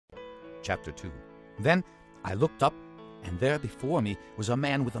Chapter 2. Then I looked up, and there before me was a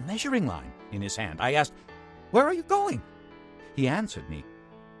man with a measuring line in his hand. I asked, "Where are you going?" He answered me,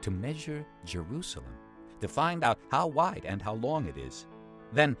 "To measure Jerusalem, to find out how wide and how long it is."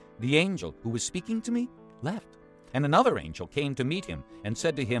 Then the angel who was speaking to me left, and another angel came to meet him and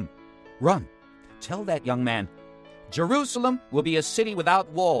said to him, "Run, tell that young man, Jerusalem will be a city without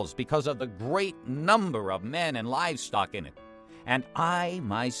walls because of the great number of men and livestock in it. And I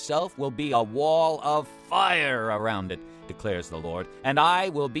myself will be a wall of fire around it, declares the Lord, and I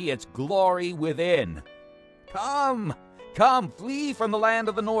will be its glory within. Come, flee from the land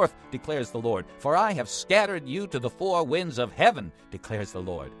of the north, declares the Lord, for I have scattered you to the four winds of heaven, declares the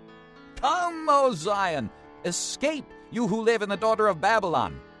Lord. Come, O Zion, escape, you who live in the daughter of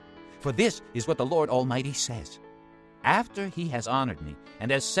Babylon. For this is what the Lord Almighty says. After he has honored me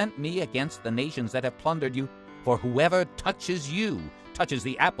and has sent me against the nations that have plundered you, for whoever touches you touches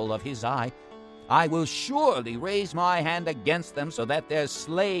the apple of his eye, I will surely raise my hand against them so that their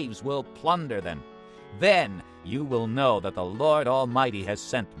slaves will plunder them. Then you will know that the Lord Almighty has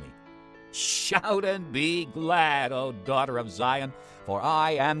sent me. Shout and be glad, O daughter of Zion, for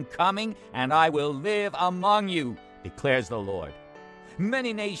I am coming, and I will live among you, declares the Lord.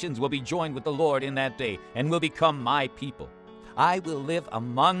 Many nations will be joined with the Lord in that day, and will become my people. I will live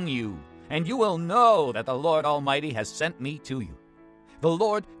among you, and you will know that the Lord Almighty has sent me to you. The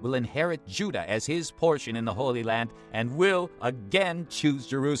Lord will inherit Judah as his portion in the Holy Land, and will again choose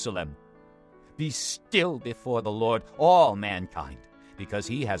Jerusalem. Be still before the Lord, all mankind, because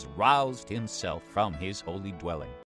he has roused himself from his holy dwelling.